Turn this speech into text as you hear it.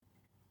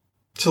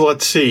So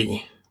let's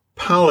see.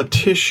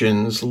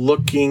 Politicians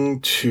looking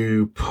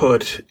to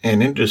put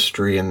an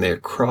industry in their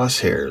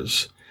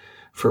crosshairs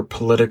for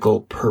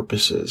political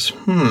purposes.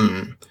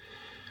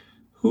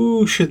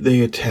 Who should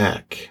they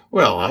attack?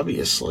 Well,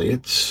 obviously,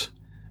 it's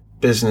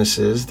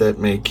businesses that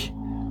make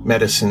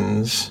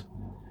medicines,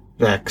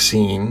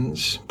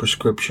 vaccines,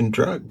 prescription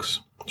drugs.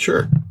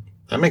 Sure,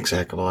 that makes a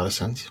heck of a lot of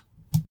sense.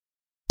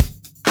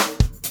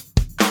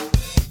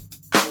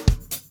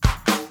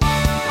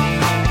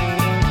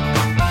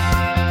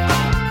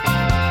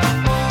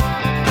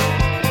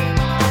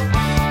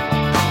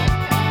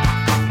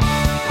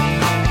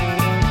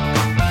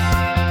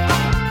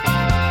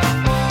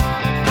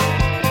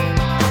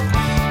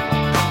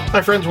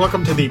 Hi, friends.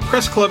 Welcome to the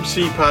Press Club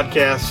C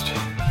podcast.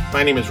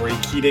 My name is Ray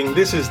Keating.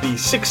 This is the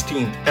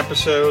 16th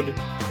episode.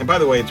 And by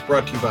the way, it's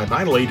brought to you by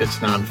my latest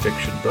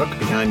nonfiction book,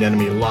 Behind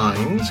Enemy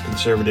Lines,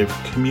 Conservative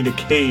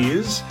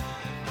Communiques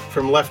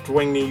from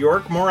Left-Wing New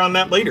York. More on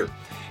that later.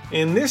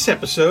 In this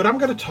episode, I'm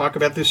going to talk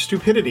about the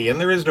stupidity, and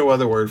there is no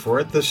other word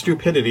for it, the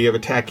stupidity of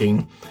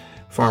attacking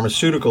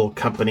pharmaceutical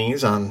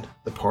companies on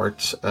the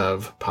parts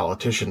of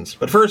politicians.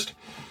 But first,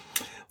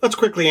 let's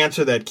quickly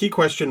answer that key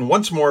question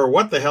once more.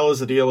 What the hell is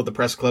the deal with the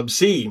Press Club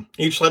C?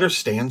 Each letter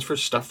stands for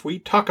stuff we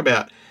talk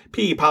about.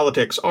 P,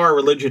 politics. R,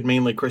 religion,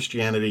 mainly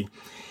Christianity.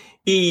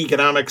 E,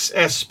 economics.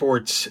 S,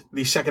 sports.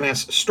 The second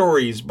S,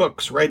 stories,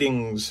 books,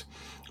 writings,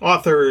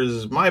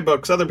 authors, my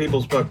books, other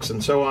people's books,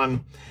 and so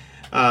on.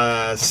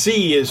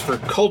 C is for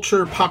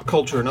culture, pop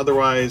culture, and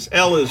otherwise.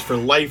 L is for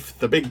life,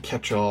 the big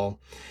catch-all.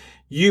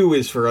 U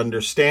is for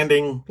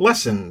understanding,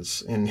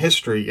 lessons in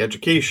history,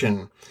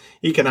 education,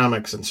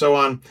 economics, and so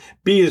on.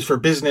 B is for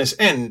business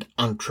and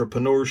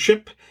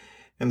entrepreneurship.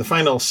 And the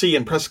final C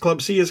in Press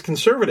Club C is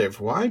conservative.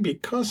 Why?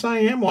 Because I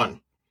am one.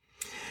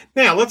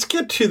 Now, let's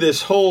get to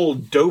this whole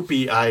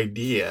dopey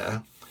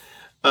idea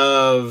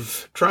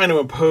of trying to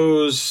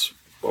impose,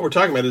 what we're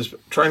talking about is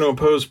trying to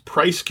impose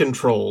price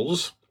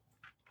controls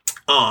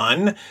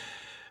on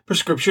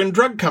prescription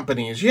drug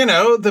companies. You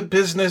know, the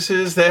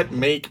businesses that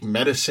make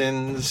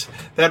medicines,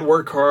 that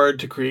work hard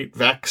to create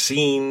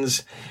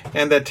vaccines,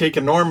 and that take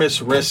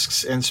enormous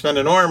risks and spend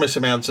enormous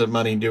amounts of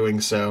money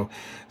doing so.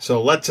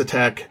 So let's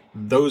attack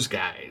those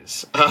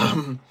guys.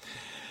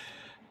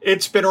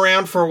 It's been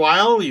around for a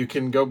while. You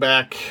can go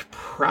back,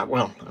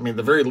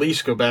 the very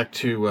least go back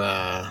to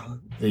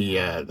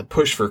the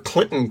push for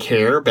Clinton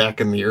Care back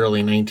in the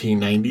early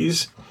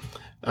 1990s.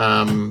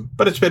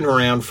 But it's been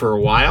around for a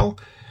while.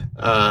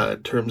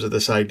 In terms of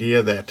this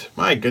idea that,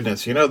 my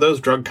goodness, those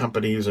drug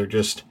companies are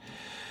just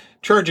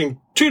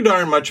charging too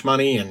darn much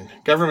money and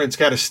government's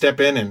got to step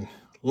in and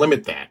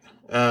limit that.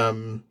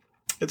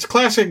 It's a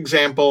classic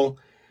example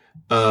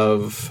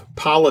of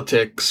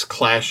politics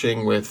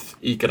clashing with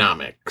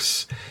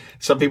economics.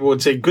 Some people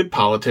would say good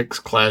politics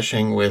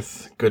clashing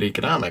with good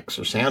economics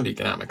or sound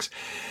economics.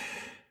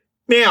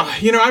 Now,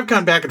 I've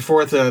gone back and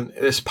forth on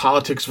this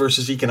politics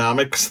versus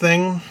economics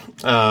thing.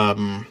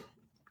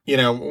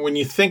 When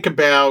you think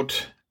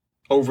about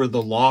over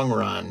the long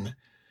run,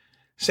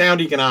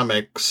 sound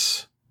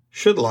economics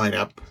should line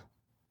up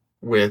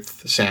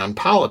with sound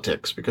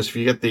politics. Because if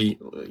you get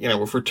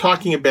if we're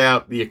talking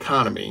about the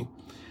economy,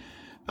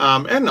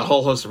 and a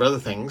whole host of other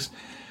things,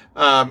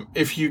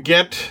 if you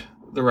get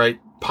the right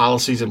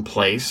policies in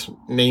place,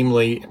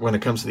 namely when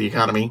it comes to the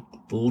economy,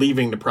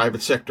 leaving the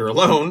private sector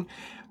alone,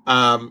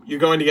 you're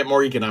going to get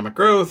more economic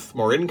growth,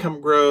 more income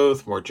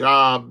growth, more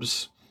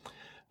jobs,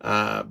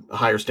 a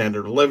higher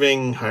standard of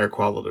living, higher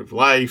quality of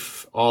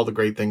life, all the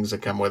great things that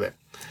come with it.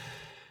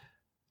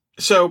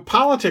 So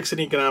politics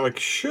and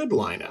economics should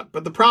line up,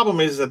 but the problem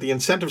is that the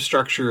incentive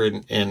structure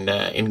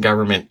in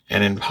government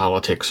and in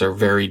politics are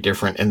very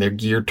different, and they're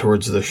geared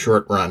towards the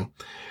short run.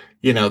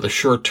 The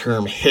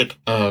short-term hit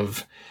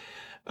of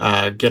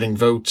getting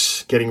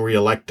votes, getting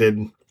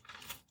reelected,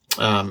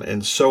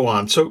 and so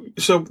on. So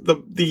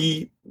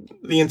the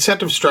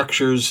incentive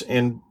structures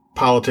in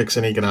politics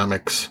and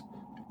economics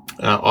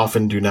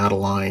often do not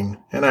align,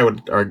 and I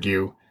would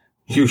argue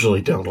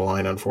usually don't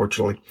align,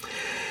 unfortunately.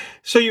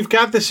 So you've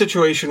got this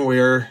situation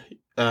where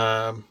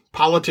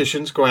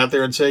politicians go out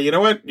there and say, you know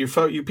what,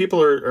 you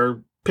people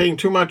are paying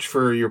too much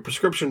for your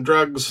prescription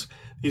drugs.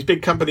 These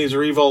big companies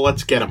are evil.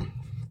 Let's get them.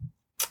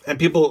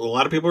 And a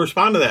lot of people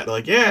respond to that. They're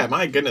like, yeah,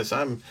 my goodness,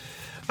 I'm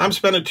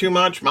spending too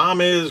much.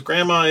 Mom is,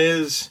 grandma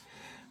is.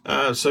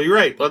 So you're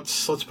right.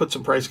 Let's put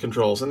some price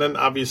controls. And then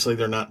obviously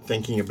they're not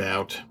thinking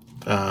about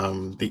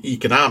the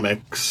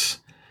economics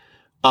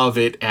of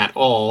it at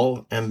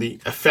all and the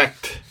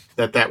effect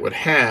that would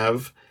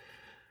have,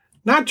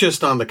 not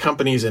just on the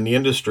companies and the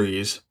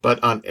industries,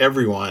 but on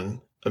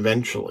everyone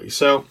eventually.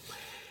 So,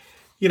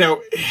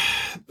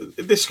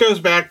 this goes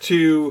back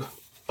to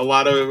a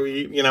lot of,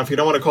 if you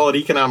don't want to call it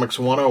Economics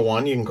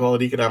 101, you can call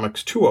it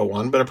Economics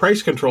 201, but a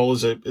price control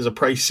is a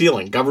price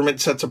ceiling.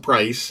 Government sets a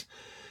price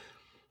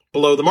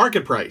below the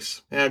market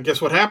price. Now,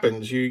 guess what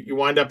happens? You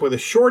wind up with a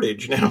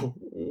shortage. Now,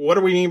 what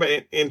do we mean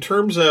by, in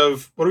terms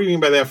of, what do we mean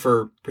by that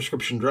for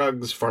prescription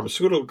drugs,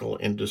 pharmaceutical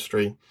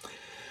industry?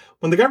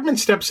 When the government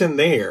steps in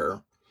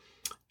there,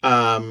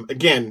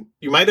 Again,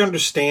 you might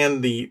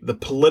understand the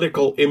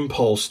political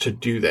impulse to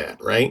do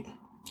that, right?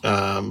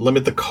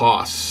 Limit the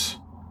costs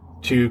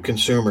to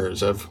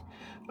consumers of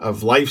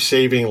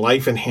life-saving,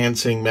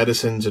 life-enhancing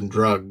medicines and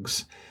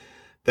drugs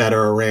that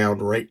are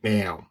around right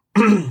now.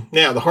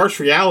 Now, the harsh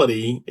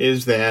reality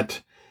is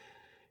that,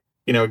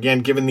 again,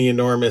 given the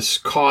enormous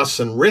costs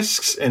and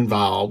risks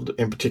involved,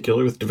 in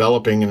particular with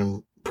developing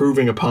and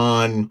improving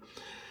upon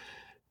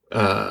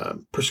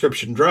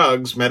prescription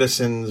drugs,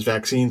 medicines,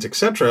 vaccines,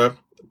 etc.,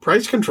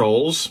 price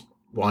controls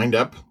wind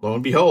up, lo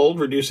and behold,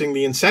 reducing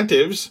the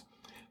incentives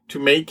to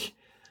make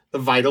the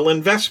vital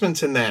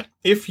investments in that.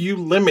 If you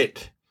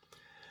limit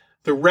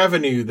the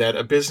revenue that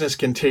a business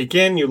can take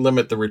in, you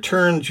limit the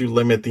returns, you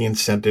limit the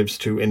incentives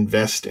to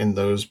invest in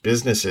those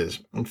businesses.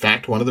 In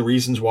fact, one of the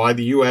reasons why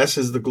the U.S.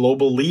 is the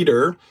global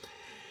leader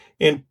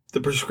in the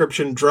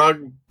prescription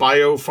drug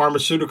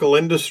biopharmaceutical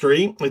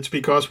industry, it's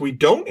because we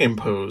don't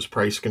impose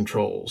price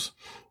controls,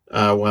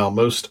 while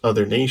most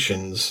other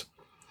nations,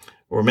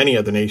 or many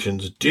other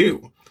nations,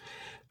 do.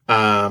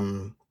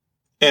 And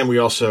we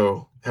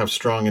also have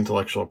strong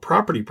intellectual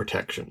property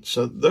protection.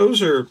 So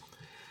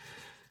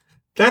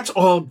that's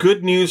all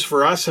good news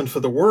for us and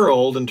for the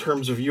world in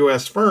terms of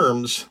U.S.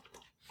 firms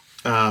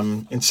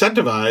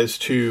incentivized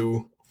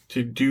to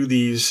do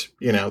these,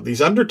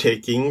 these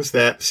undertakings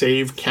that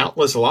save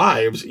countless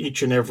lives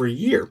each and every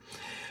year.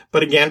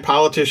 But again,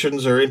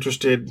 politicians are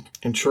interested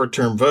in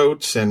short-term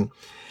votes, and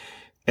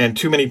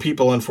too many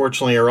people,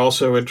 unfortunately, are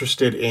also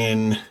interested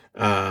in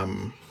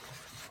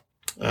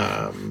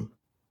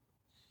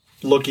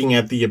looking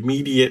at the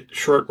immediate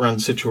short-run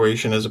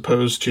situation as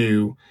opposed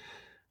to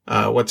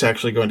what's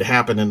actually going to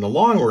happen in the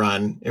long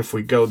run if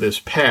we go this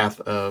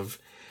path of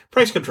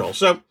price control.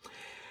 So,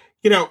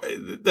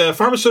 the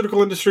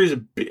pharmaceutical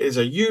industry is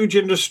a huge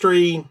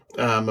industry,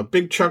 a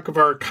big chunk of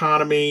our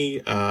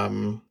economy.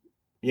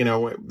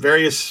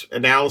 Various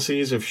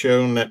analyses have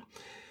shown that,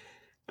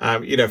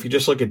 if you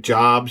just look at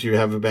jobs, you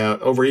have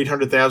about over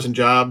 800,000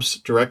 jobs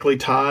directly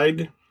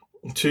tied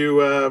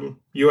to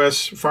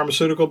U.S.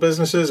 pharmaceutical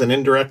businesses, and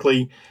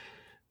indirectly,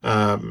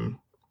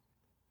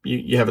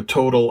 you have a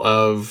total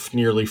of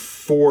nearly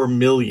 4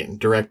 million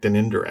direct and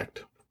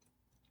indirect.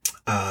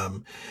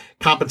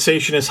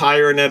 Compensation is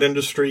higher in that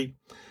industry,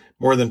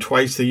 more than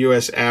twice the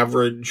U.S.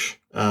 average.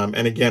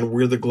 And again,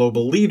 we're the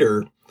global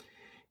leader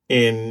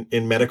in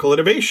medical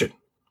innovation.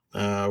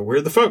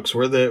 We're the folks.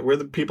 We're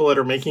the people that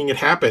are making it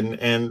happen.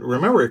 And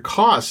remember, it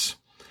costs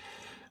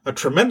a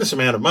tremendous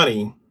amount of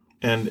money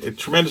and a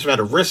tremendous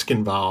amount of risk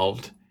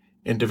involved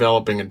in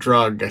developing a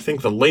drug. I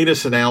think the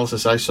latest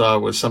analysis I saw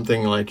was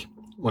something like,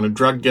 when a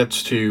drug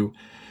gets to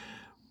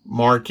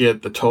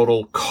market, the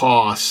total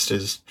cost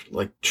is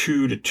like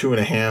 $2 to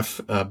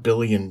 $2.5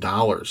 billion.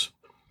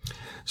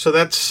 So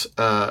that's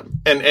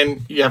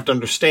and you have to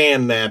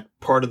understand that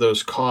part of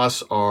those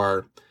costs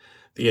are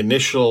the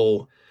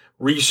initial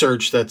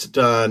research that's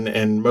done,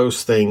 and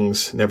most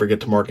things never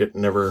get to market.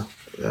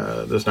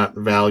 There's not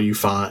value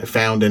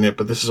found in it,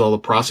 but this is all the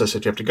process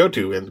that you have to go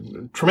to, and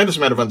a tremendous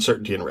amount of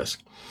uncertainty and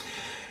risk.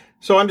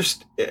 So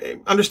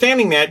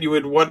understanding that, you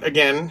would want,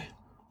 again,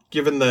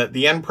 given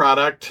the end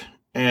product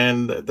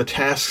and the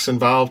tasks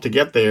involved to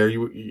get there,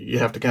 you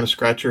have to kind of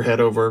scratch your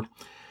head over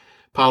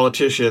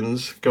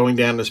politicians going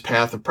down this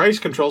path of price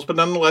controls, but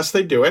nonetheless,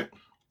 they do it.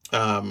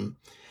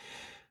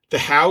 The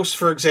House,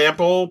 for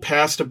example,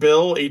 passed a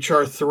bill,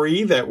 H.R.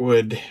 3, that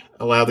would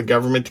allow the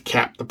government to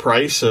cap the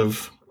price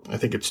of, I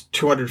think it's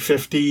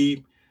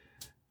 250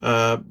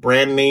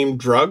 brand name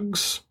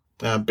drugs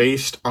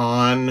based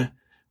on,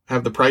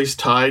 have the price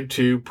tied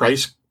to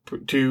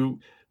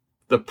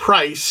the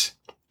price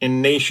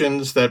in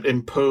nations that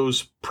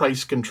impose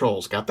price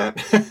controls. Got that?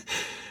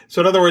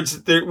 So in other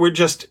words, it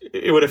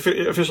would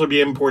officially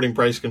be importing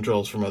price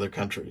controls from other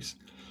countries.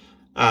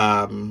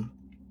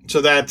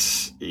 So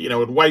that's, it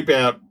would wipe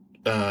out,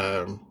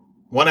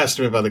 one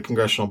estimate by the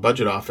Congressional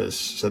Budget Office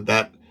said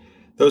that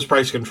those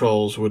price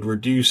controls would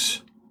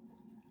reduce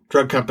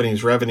drug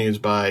companies' revenues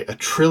by $1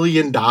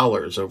 trillion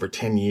over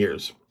 10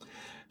 years.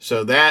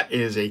 So that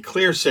is a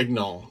clear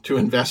signal to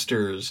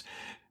investors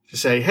to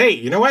say, hey,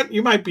 you know what?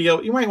 You might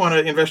want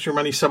to invest your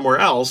money somewhere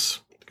else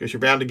because you're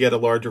bound to get a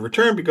larger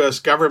return because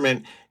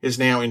government is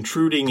now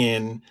intruding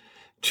in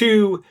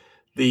to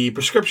the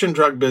prescription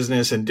drug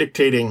business and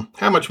dictating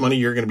how much money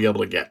you're going to be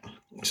able to get.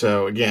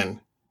 So again,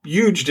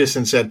 huge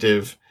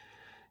disincentive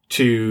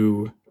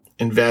to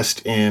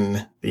invest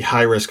in the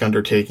high-risk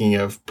undertaking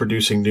of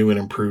producing new and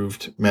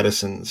improved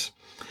medicines.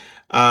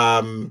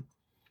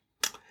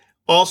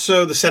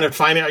 Also, the Senate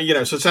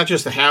finance, so it's not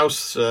just the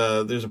House.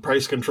 There's a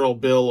price control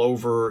bill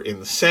over in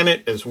the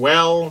Senate as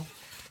well.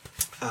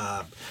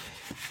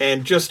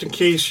 And just in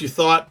case you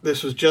thought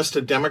this was just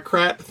a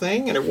Democrat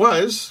thing, and it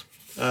was,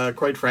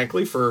 quite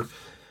frankly, for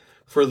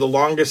the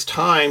longest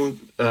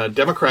time,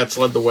 Democrats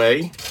led the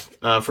way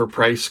for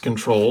price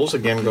controls.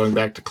 Again, going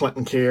back to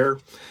Clinton Care.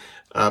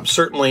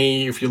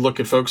 Certainly, if you look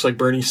at folks like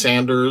Bernie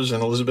Sanders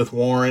and Elizabeth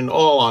Warren,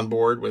 all on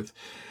board with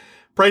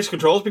price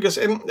controls because,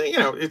 and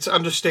it's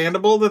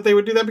understandable that they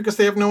would do that because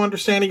they have no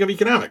understanding of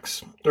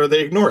economics or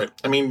they ignore it.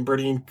 I mean,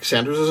 Bernie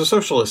Sanders is a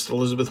socialist.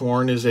 Elizabeth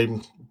Warren is a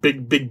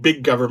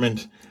big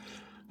government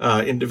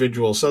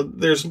individual. So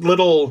there's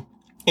little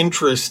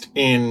interest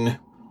in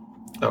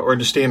or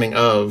understanding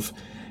of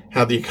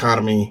how the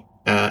economy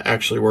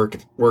actually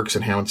works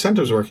and how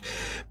incentives work.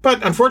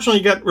 But unfortunately,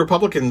 you got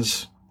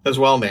Republicans as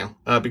well now,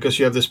 because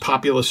you have this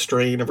populist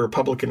strain of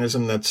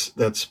republicanism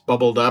that's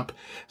bubbled up.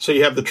 So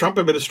you have the Trump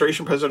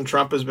administration. President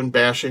Trump has been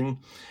bashing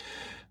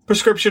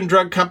prescription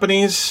drug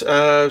companies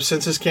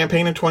since his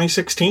campaign in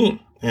 2016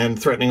 and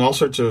threatening all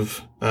sorts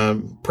of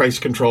price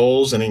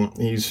controls. And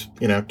he's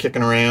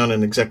kicking around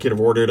an executive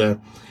order to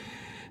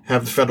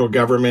have the federal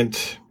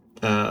government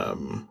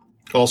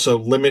also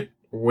limit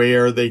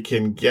where they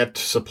can get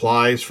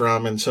supplies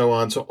from and so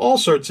on. So all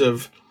sorts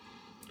of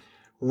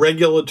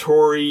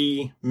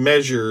regulatory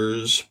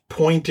measures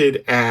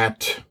pointed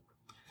at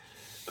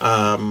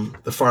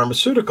the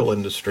pharmaceutical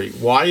industry.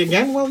 Why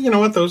again? Well, you know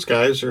what? Those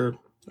guys are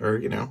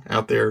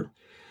out there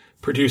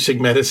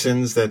producing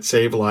medicines that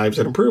save lives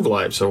and improve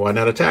lives. So why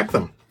not attack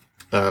them?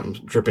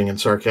 Dripping in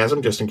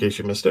sarcasm, just in case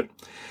you missed it.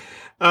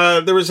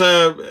 There was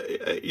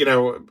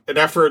an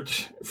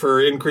effort for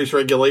increased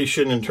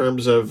regulation in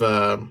terms of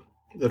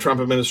the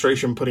Trump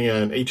administration putting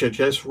an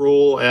HHS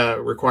rule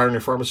requiring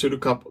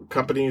pharmaceutical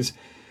companies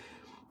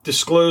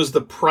disclose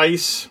the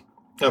price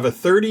of a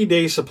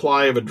 30-day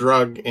supply of a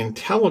drug in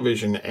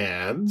television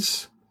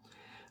ads.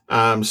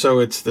 So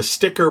it's the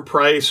sticker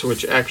price,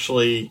 which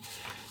actually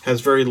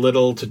has very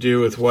little to do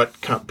with what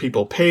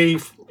people pay.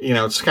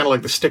 It's kind of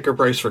like the sticker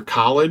price for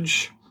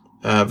college.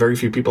 Very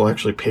few people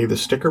actually pay the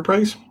sticker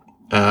price.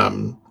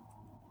 But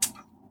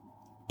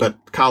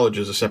college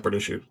is a separate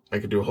issue. I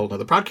could do a whole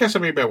nother podcast,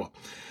 and maybe I will.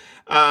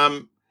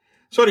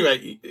 So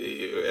anyway,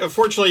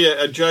 unfortunately,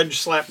 a judge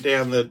slapped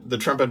down the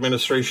Trump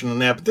administration on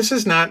that, but this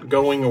is not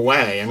going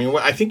away. I mean,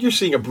 I think you're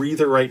seeing a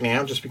breather right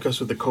now just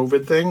because of the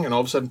COVID thing, and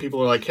all of a sudden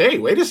people are like, hey,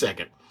 wait a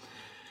second.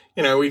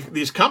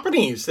 These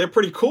companies, they're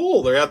pretty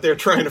cool. They're out there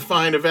trying to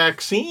find a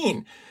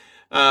vaccine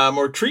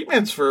or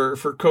treatments for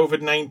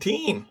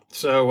COVID-19.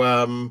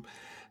 So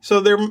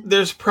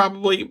there's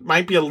probably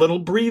might be a little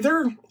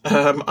breather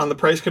on the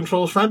price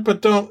controls front,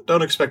 but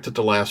don't expect it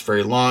to last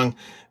very long.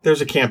 There's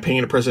a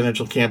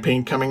presidential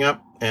campaign coming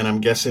up, and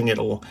I'm guessing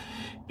it'll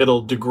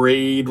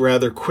degrade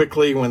rather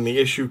quickly when the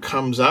issue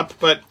comes up.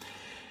 But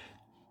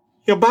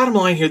bottom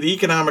line here, the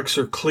economics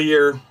are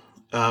clear,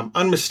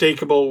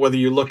 unmistakable. Whether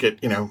you look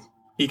at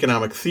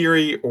economic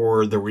theory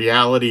or the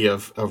reality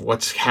of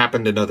what's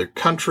happened in other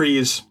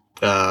countries,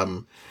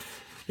 if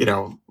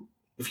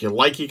you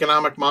like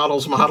economic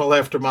models, model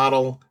after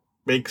model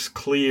makes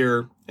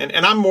clear. And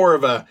I'm more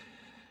of a,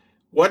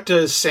 what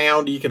does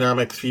sound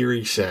economic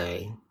theory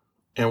say?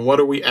 And what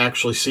do we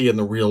actually see in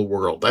the real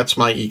world? That's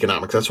my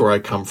economics. That's where I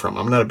come from.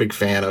 I'm not a big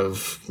fan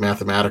of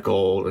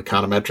mathematical,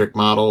 econometric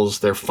models.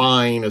 They're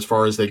fine as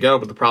far as they go,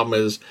 but the problem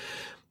is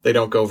they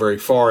don't go very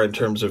far in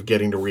terms of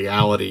getting to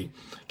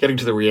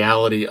the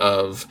reality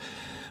of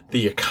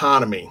the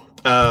economy,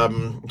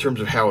 in terms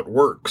of how it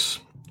works.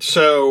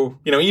 So,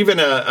 even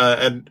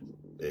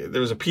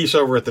there was a piece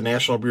over at the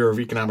National Bureau of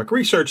Economic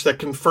Research that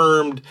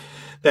confirmed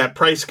that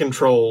price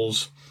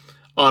controls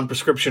on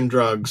prescription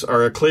drugs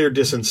are a clear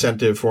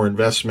disincentive for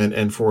investment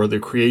and for the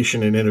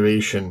creation and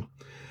innovation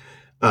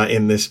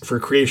for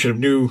creation of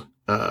new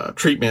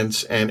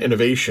treatments and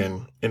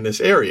innovation in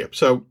this area.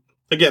 So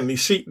again,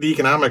 the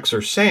economics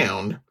are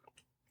sound.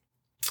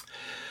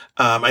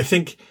 I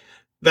think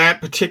that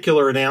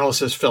particular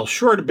analysis fell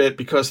short a bit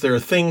because there are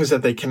things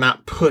that they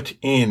cannot put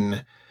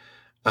in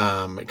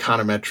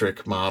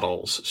econometric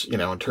models,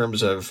 in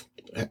terms of,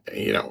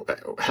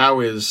 how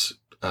is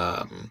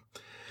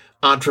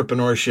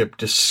entrepreneurship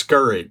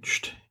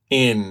discouraged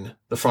in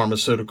the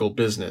pharmaceutical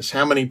business?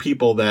 How many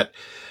people that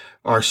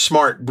are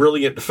smart,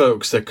 brilliant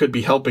folks that could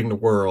be helping the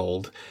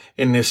world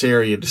in this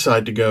area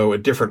decide to go a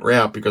different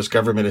route because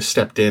government has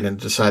stepped in and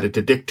decided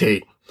to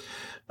dictate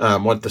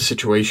what the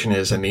situation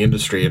is in the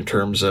industry in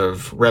terms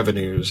of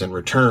revenues and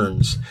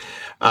returns?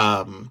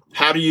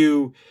 How do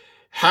you,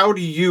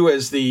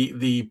 as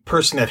the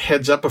person that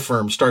heads up a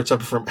firm, starts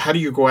up a firm, how do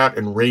you go out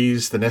and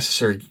raise the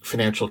necessary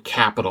financial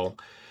capital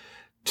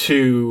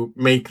to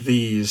make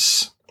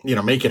these,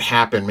 make it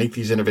happen, make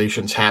these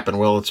innovations happen?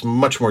 Well, it's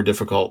much more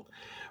difficult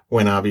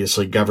when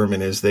obviously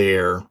government is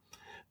there,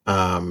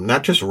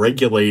 not just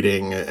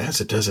regulating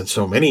as it does in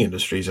so many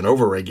industries and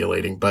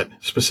over-regulating, but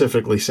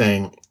specifically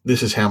saying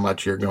this is how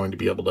much you're going to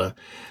be able to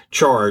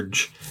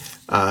charge,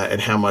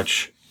 and how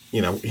much,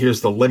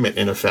 here's the limit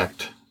in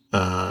effect,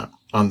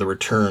 on the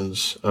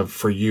returns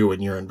for you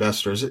and your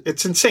investors.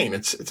 It's insane.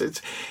 It's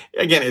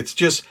again, it's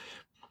just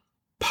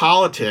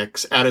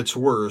politics at its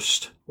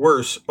worst,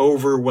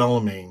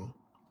 overwhelming,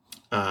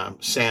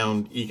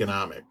 sound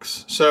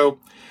economics. So,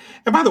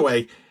 and by the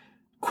way,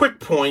 quick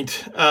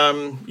point,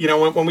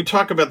 when we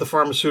talk about the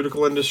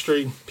pharmaceutical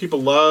industry,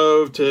 people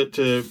love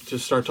to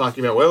start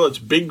talking about, well, it's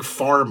big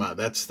pharma.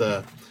 That's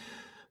the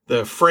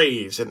the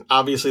phrase, and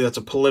obviously that's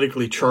a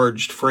politically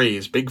charged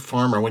phrase, big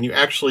pharma. When you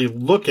actually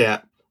look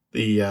at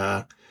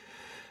the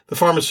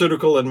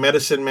pharmaceutical and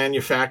medicine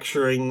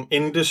manufacturing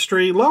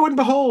industry, lo and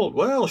behold,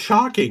 well,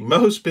 shocking,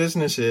 most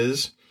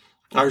businesses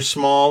are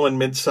small and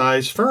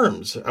mid-sized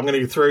firms. I'm going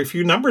to throw a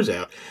few numbers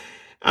out.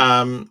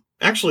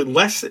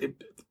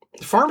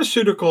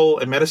 Pharmaceutical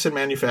and medicine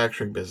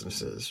manufacturing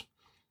businesses,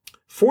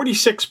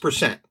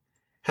 46%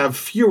 have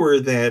fewer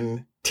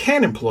than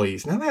 10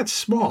 employees. Now that's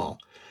small.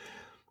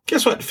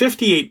 Guess what?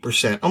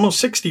 58%,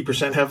 almost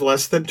 60% have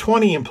less than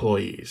 20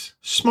 employees.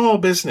 Small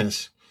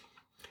business.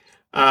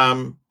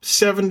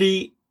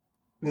 79%,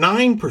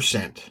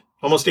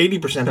 almost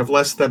 80% have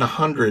less than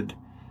 100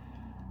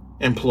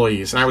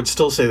 employees. And I would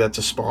still say that's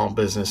a small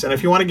business. And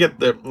if you want to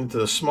get into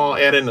the small,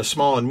 add in a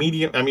small and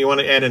medium, you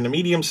want to add in a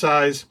medium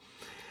size,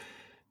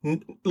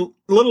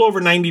 little over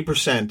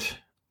 90%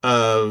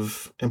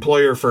 of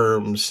employer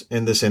firms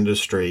in this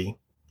industry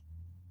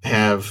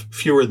have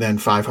fewer than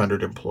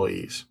 500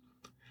 employees.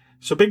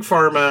 So big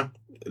pharma,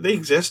 they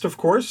exist, of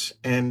course,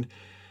 and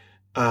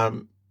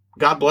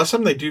God bless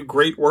them. They do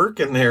great work,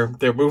 and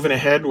they're moving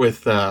ahead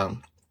with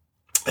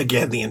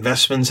again the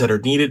investments that are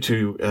needed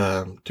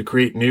to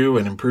create new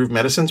and improved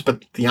medicines.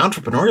 But the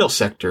entrepreneurial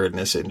sector in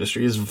this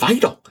industry is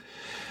vital.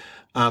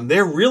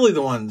 They're really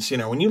the ones.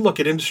 When you look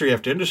at industry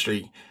after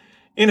industry,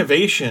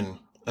 innovation,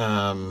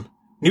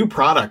 new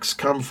products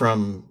come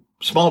from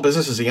small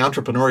businesses, the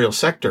entrepreneurial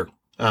sector.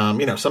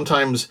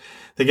 Sometimes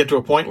they get to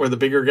a point where the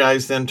bigger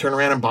guys then turn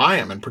around and buy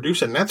them and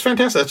produce it. And that's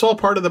fantastic. That's all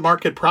part of the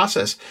market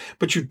process.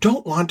 But you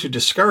don't want to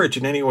discourage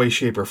in any way,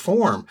 shape, or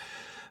form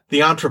the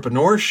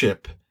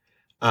entrepreneurship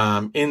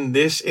in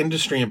this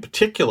industry in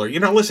particular.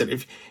 Listen,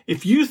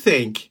 if you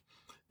think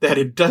that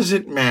it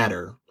doesn't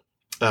matter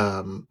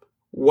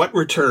what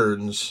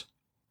returns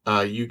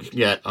you can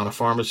get on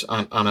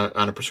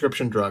a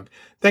prescription drug,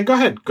 then go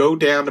ahead, go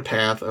down the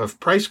path of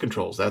price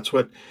controls. That's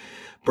what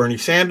Bernie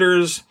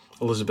Sanders,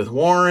 Elizabeth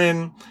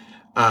Warren,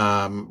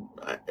 most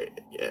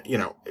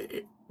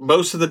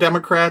of the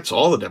Democrats,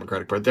 all the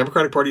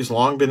Democratic Party has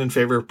long been in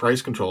favor of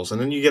price controls. And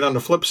then you get on the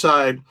flip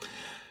side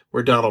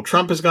where Donald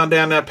Trump has gone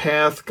down that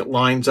path,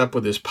 lines up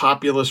with his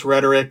populist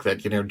rhetoric that,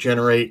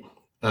 generate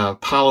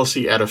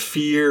policy out of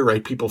fear,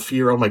 right? People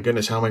fear, oh my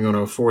goodness, how am I going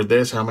to afford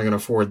this? How am I going to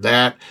afford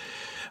that?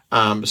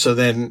 So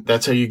then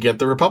that's how you get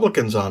the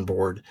Republicans on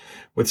board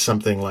with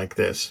something like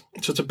this.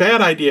 So it's a bad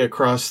idea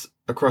across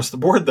the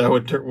board, though,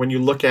 when you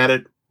look at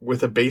it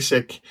with a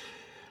basic,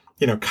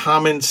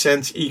 common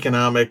sense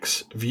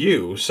economics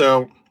view.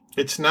 So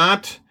it's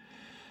not,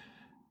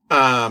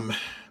 so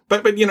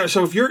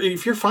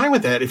if you're fine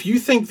with that, if you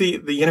think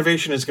the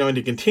innovation is going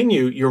to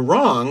continue, you're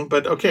wrong.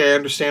 But okay, I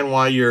understand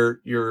why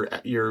you're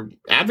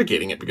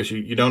advocating it, because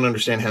you don't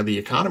understand how the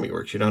economy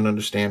works. You don't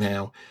understand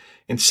how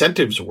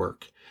incentives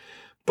work.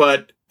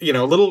 But, a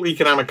little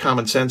economic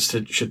common sense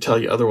should tell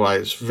you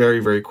otherwise very,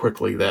 very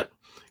quickly that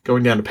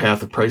going down the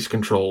path of price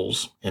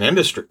controls in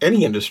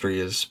any industry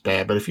is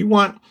bad. But if you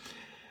want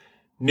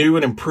new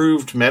and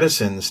improved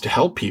medicines to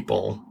help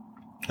people,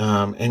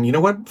 and you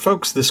know what,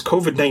 folks, this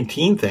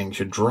COVID-19 thing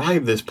should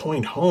drive this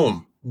point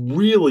home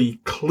really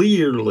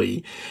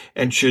clearly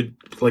and should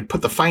put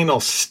the final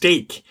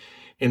stake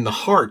in the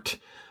heart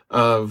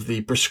of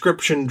the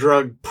prescription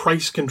drug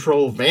price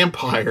control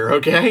vampire,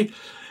 okay?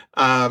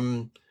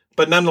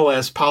 But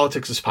nonetheless,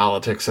 politics is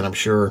politics, and I'm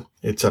sure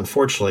it's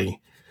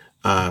unfortunately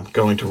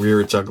going to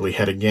rear its ugly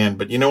head again.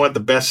 But you know what? The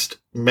best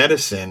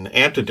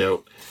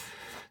antidote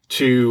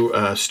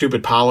to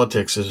stupid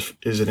politics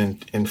is an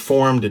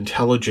informed,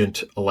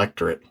 intelligent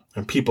electorate.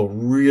 And people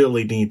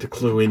really need to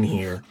clue in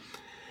here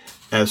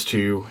as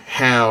to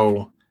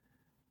how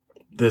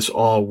this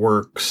all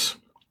works.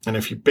 And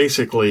if you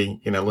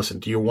basically, listen,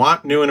 do you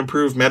want new and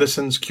improved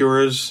medicines,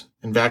 cures,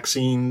 and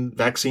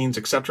vaccines,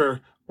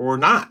 etc., or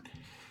not?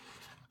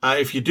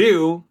 If you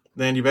do,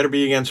 then you better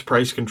be against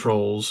price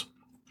controls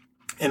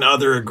and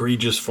other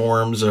egregious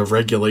forms of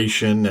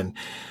regulation and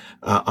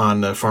on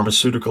the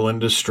pharmaceutical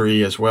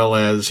industry, as well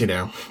as,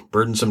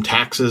 burdensome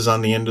taxes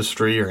on the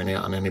industry or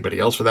on anybody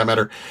else for that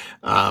matter.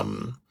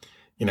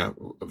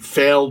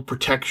 Failed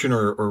protection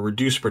or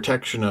reduced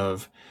protection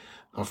of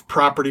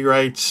property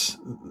rights,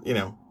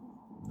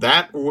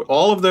 that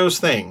all of those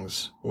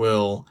things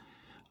will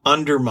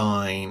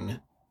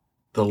undermine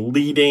the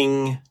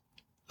leading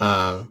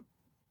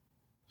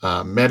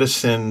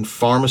medicine,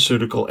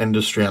 pharmaceutical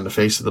industry on the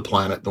face of the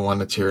planet, the one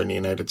that's here in the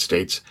United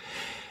States.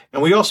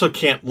 And we also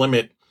can't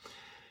limit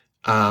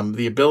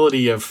the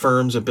ability of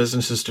firms and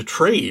businesses to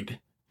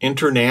trade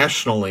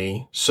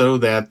internationally so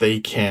that they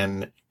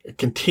can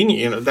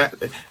continue, that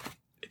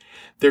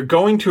they're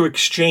going to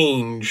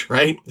exchange,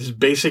 right? This is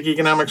basic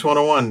economics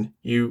 101.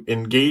 You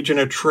engage in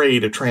a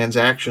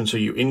transaction, so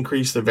you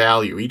increase the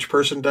value. Each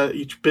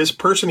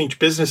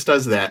business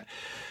does that.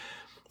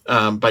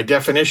 By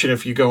definition,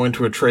 if you go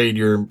into a trade,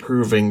 you're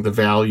improving the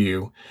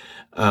value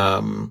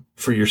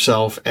for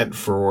yourself and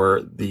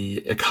for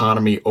the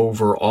economy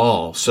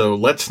overall. So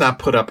let's not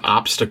put up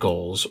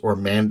obstacles or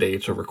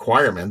mandates or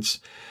requirements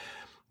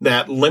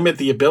that limit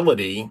the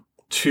ability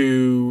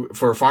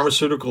for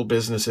pharmaceutical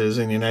businesses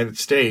in the United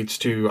States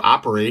to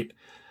operate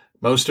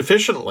most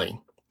efficiently,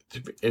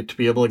 to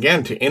be able,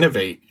 again, to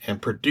innovate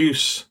and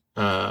produce,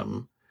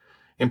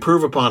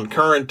 improve upon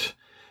current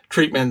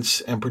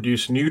treatments and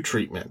produce new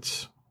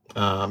treatments.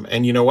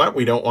 And you know what?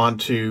 We don't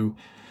want to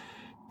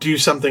do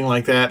something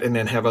like that and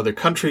then have other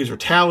countries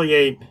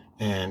retaliate.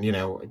 And,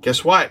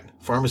 guess what?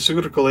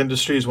 Pharmaceutical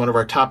industry is one of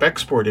our top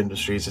export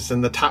industries. It's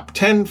in the top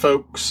 10,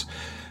 folks.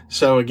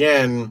 So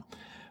again,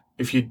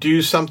 if you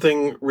do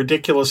something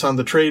ridiculous on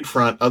the trade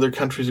front, other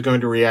countries are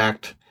going to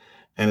react,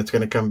 and it's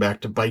going to come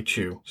back to bite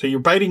you. So you're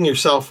biting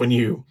yourself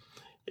you're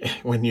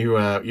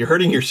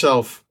hurting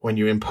yourself when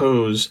you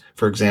impose,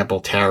 for example,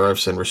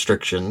 tariffs and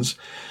restrictions,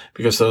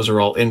 because those are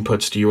all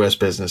inputs to U.S.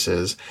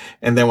 businesses.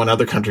 And then when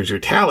other countries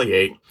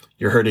retaliate,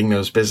 you're hurting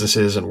those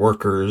businesses and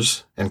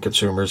workers and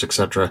consumers,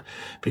 etc.,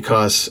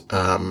 because,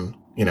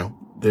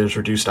 there's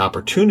reduced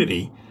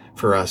opportunity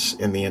for us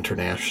in the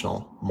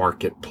international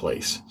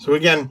marketplace. So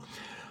again,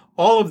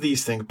 all of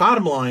these things,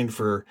 bottom line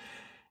for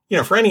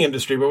any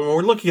industry, but when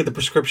we're looking at the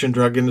prescription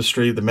drug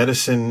industry, the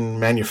medicine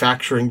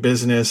manufacturing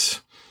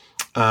business,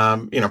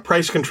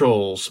 price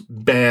controls,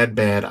 bad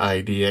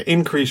idea.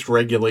 Increased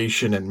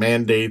regulation and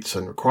mandates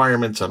and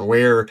requirements on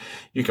where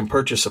you can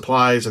purchase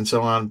supplies and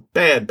so on,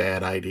 bad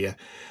idea.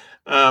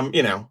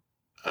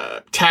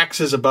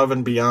 Taxes above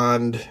and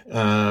beyond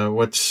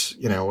what's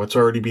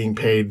already being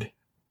paid,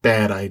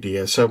 bad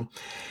idea. So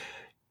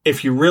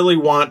if you really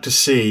want to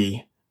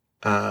see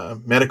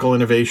medical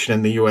innovation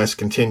in the U.S.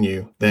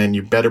 continue, then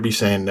you better be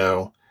saying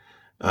no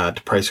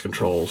to price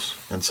controls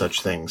and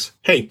such things.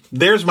 Hey,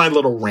 there's my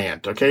little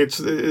rant. Okay,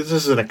 this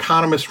is an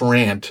economist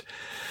rant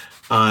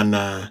on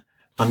the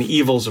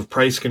evils of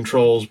price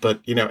controls, but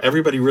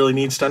everybody really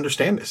needs to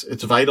understand this.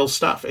 It's vital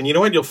stuff. And you know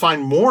what? You'll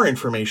find more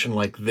information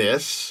like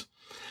this,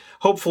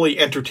 hopefully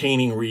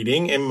entertaining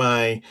reading, in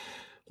my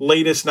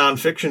latest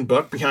nonfiction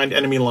book, Behind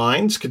Enemy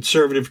Lines: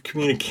 Conservative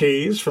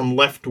Communiques from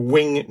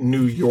Left-Wing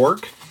New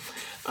York.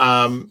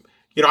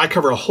 I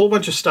cover a whole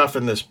bunch of stuff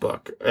in this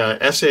book,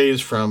 essays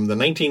from the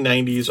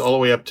 1990s all the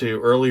way up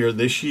to earlier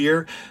this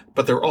year,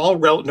 but they're all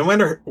no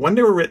matter when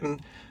they were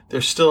written,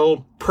 they're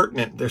still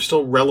pertinent. They're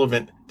still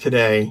relevant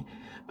today.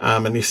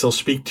 And they still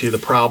speak to the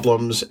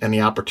problems and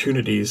the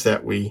opportunities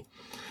that we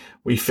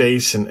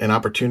face and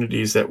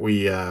opportunities that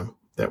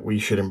we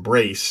should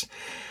embrace.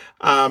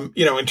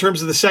 In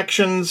terms of the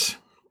sections,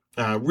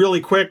 really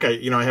quick,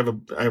 I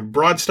have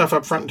broad stuff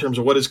up front in terms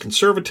of what is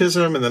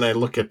conservatism, and then I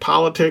look at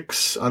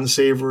politics,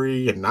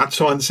 unsavory and not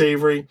so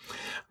unsavory.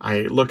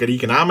 I look at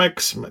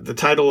economics. The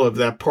title of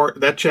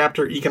that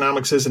chapter,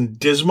 Economics Isn't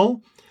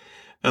Dismal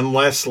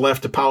Unless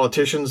Left to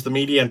Politicians, the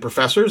Media, and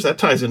Professors. That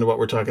ties into what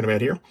we're talking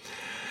about here.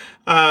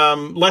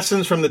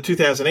 Lessons from the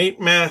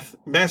 2008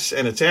 mess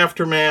and its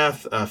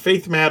aftermath,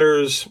 faith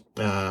matters.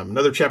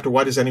 Another chapter,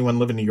 why does anyone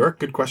live in New York?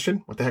 Good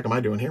question. What the heck am I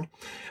doing here?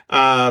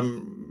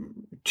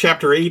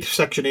 Chapter 8,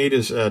 section 8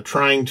 is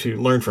trying to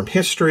learn from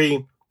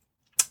history.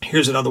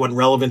 Here's another one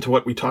relevant to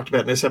what we talked about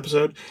in this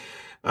episode.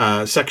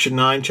 Section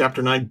 9,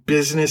 chapter 9,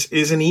 business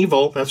isn't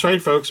evil. That's right,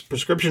 folks.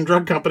 Prescription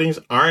drug companies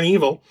aren't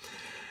evil.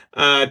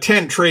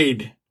 10,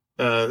 trade.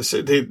 So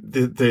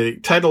the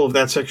title of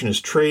that section is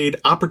Trade,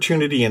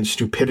 Opportunity, and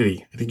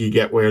Stupidity. I think you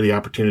get where the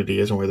opportunity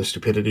is and where the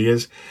stupidity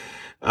is.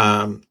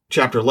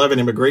 Chapter 11,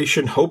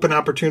 Immigration, Hope and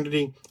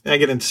Opportunity. And I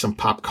get into some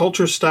pop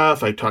culture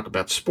stuff. I talk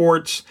about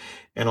sports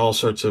and all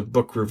sorts of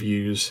book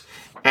reviews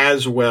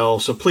as well.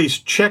 So please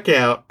check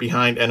out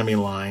Behind Enemy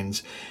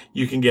Lines.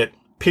 You can get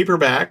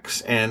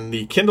paperbacks and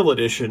the Kindle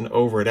edition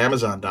over at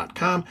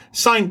Amazon.com.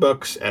 Signed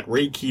books at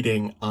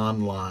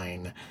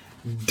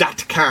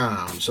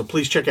RayKeatingOnline.com. So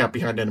please check out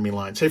Behind Enemy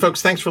Lines. Hey,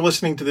 folks, thanks for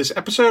listening to this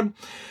episode.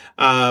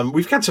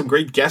 We've got some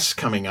great guests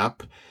coming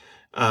up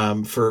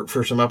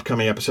for some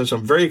upcoming episodes. So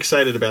I'm very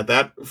excited about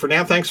that. For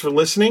now, thanks for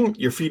listening.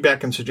 Your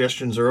feedback and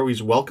suggestions are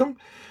always welcome.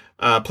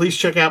 Please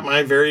check out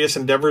my various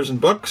endeavors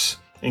and books,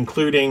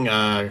 including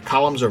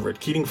columns over at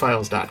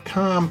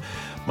KeatingFiles.com,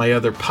 my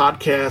other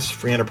podcasts,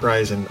 Free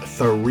Enterprise in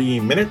 3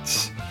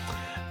 minutes,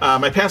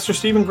 my Pastor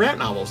Stephen Grant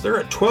novels. There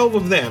are 12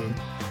 of them.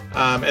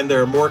 And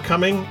there are more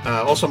coming.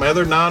 Also, my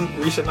other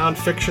recent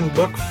nonfiction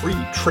book, Free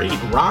Trade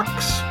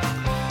Rocks.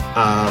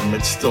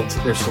 There's still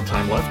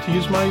time left to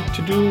use my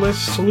to-do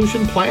list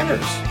solution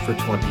planners for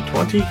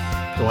 2020.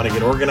 If you want to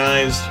get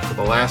organized for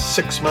the last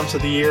 6 months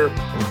of the year,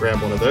 and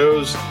grab one of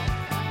those.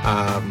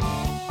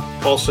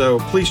 Also,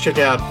 please check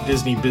out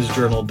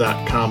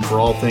DisneyBizJournal.com for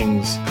all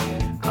things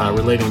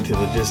relating to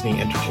the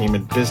Disney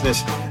entertainment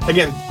business.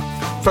 Again,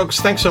 folks,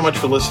 thanks so much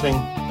for listening.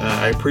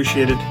 I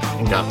appreciate it,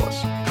 and God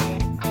bless.